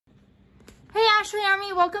Ashley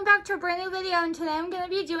Army, welcome back to a brand new video, and today I'm going to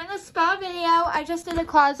be doing a spa video. I just did a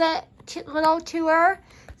closet little tour,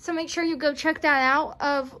 so make sure you go check that out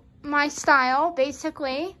of my style,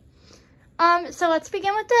 basically. So let's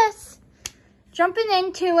begin with this. Jumping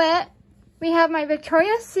into it, we have my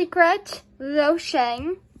Victoria's Secret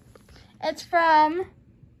lotion. It's from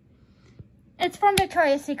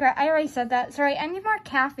Victoria's Secret. I already said that. Sorry, I need more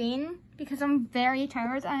caffeine because I'm very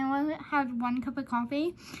tired. I only had 1 cup of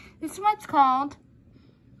coffee. This is what it's called.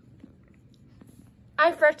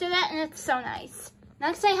 I thrifted it and it's so nice.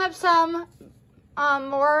 Next I have some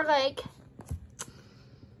more like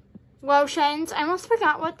lotions. I almost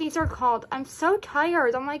forgot what these are called. I'm so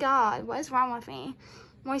tired. Oh my god. What is wrong with me?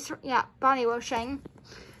 Body lotion.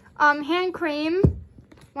 Hand cream.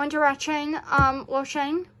 One Direction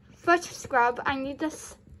lotion. Foot scrub. I need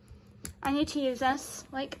this. I need to use this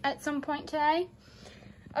like at some point today.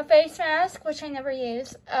 A face mask, which I never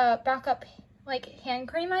use. Backup like hand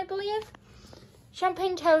cream, I believe.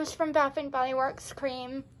 Champagne toast from Bath and Body Works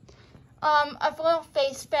cream. A little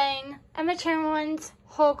face bang. Emma Chamberlain's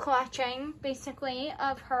whole collection, basically,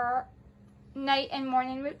 of her night and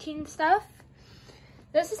morning routine stuff.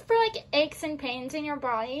 This is for like aches and pains in your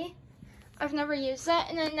body. I've never used it.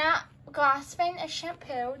 And then that glass thing is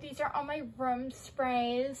shampoo. These are all my room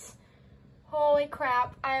sprays. Holy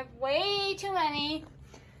crap, I have way too many.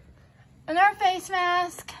 Another face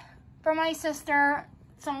mask for my sister.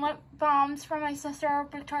 Some lip balms for my sister.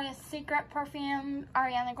 Victoria's Secret perfume.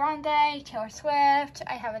 Ariana Grande. Taylor Swift.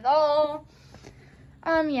 I have it all.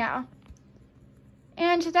 Yeah.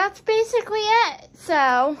 And that's basically it.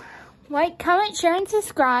 So, like, comment, share, and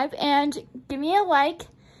subscribe. And give me a like.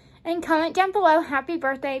 And comment down below happy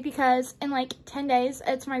birthday because in like 10 days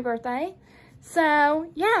it's my birthday. So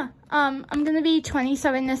yeah, I'm gonna be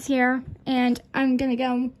 27 this year and I'm gonna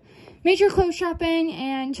go major clothes shopping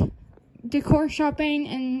and decor shopping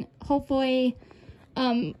and hopefully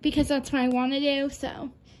because that's what I want to do.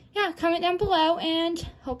 So yeah, comment down below and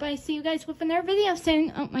hope I see you guys with another video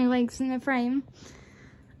soon. Oh, my leg's in the frame.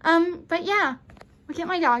 But yeah, look at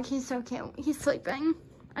my dog. He's so cute. He's sleeping.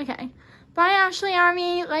 Okay. Bye, Ashley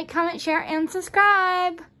Army. Like, comment, share, and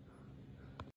subscribe.